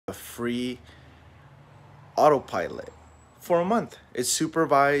free autopilot for a month. It's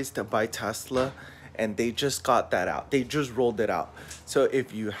supervised by Tesla, and they just got that out. They just rolled it out. So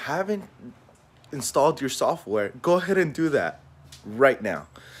if you haven't installed your software, go ahead and do that right now.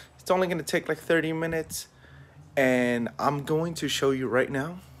 It's only going to take like 30 minutes, and I'm going to show you right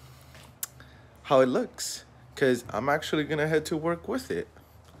now how it looks, because I'm actually going to head to work with it.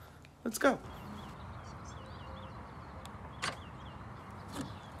 Let's go.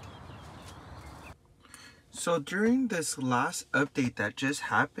 So during this last update that just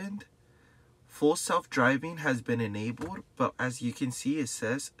happened, full self-driving has been enabled, but as you can see, it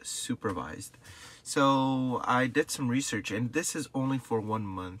says supervised. So I did some research, and this is only for 1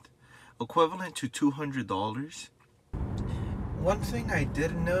 month, equivalent to $200. One thing I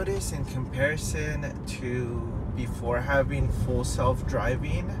did notice in comparison to before having full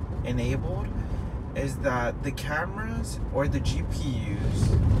self-driving enabled is that the cameras or the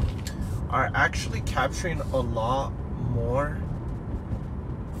GPUs are actually capturing a lot more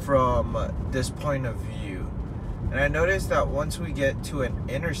from this point of view. And I noticed that once we get to an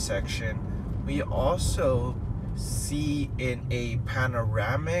intersection, we also see in a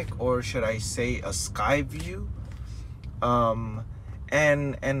panoramic, or should I say a sky view. And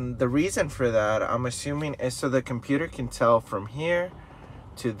the reason for that, I'm assuming, is so the computer can tell from here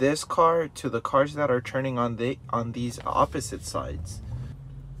to this car to the cars that are turning on these opposite sides.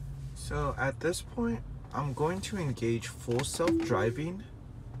 So at this point, I'm going to engage full self-driving.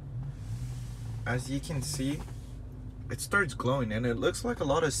 As you can see, it starts glowing, and it looks like a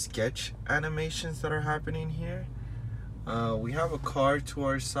lot of sketch animations that are happening here. We have a car to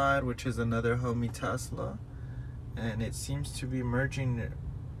our side, which is another homie Tesla, and it seems to be merging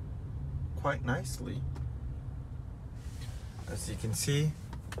quite nicely. As you can see,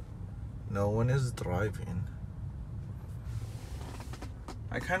 no one is driving.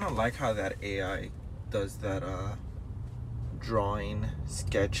 I kind of like how that AI does that drawing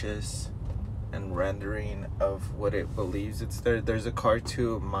sketches and rendering of what it believes it's there. There's a car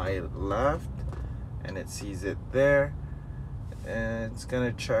to my left, and it sees it there, and it's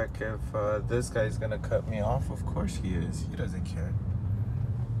gonna check if this guy's gonna cut me off. Of course he is. He doesn't care.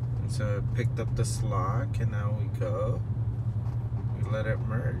 And so it picked up the slack, and now we go. We let it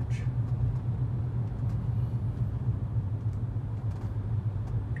merge.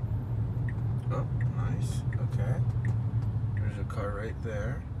 Oh, nice. Okay. There's a car right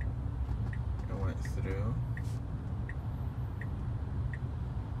there. It went through.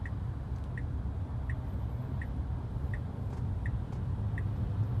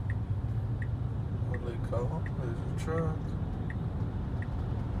 Holy cow, there's a truck.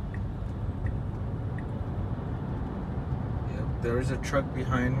 Yep, there is a truck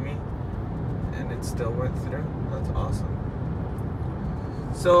behind me, and it still went through. That's awesome.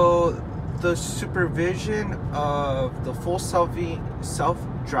 So the supervision of the full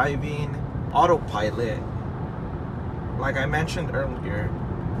self-driving autopilot, like I mentioned earlier,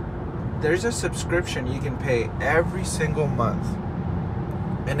 there's a subscription you can pay every single month,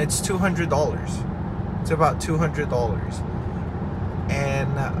 and it's $200. It's about $200,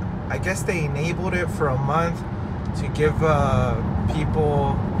 and I guess they enabled it for a month to give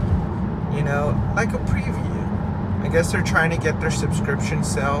people, you know, like a preview. I guess they're trying to get their subscription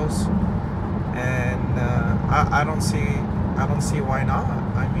sales, and I don't see why not.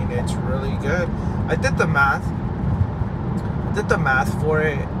 I mean, it's really good. I did the math for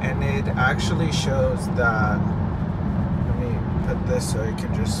it, and it actually shows that. Let me put this so it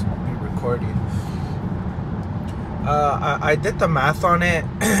can just be recording. I did the math on it.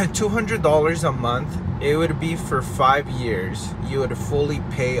 $200 a month. It would be for 5 years. You would fully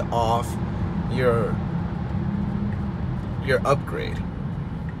pay off your upgrade.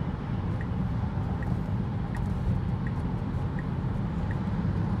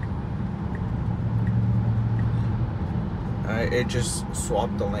 It just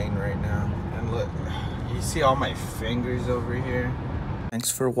swapped the lane right now, and look, you see all my fingers over here.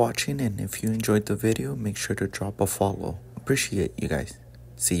 Thanks for watching, and if you enjoyed the video, make sure to drop a follow. Appreciate you guys.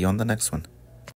 See you on the next one.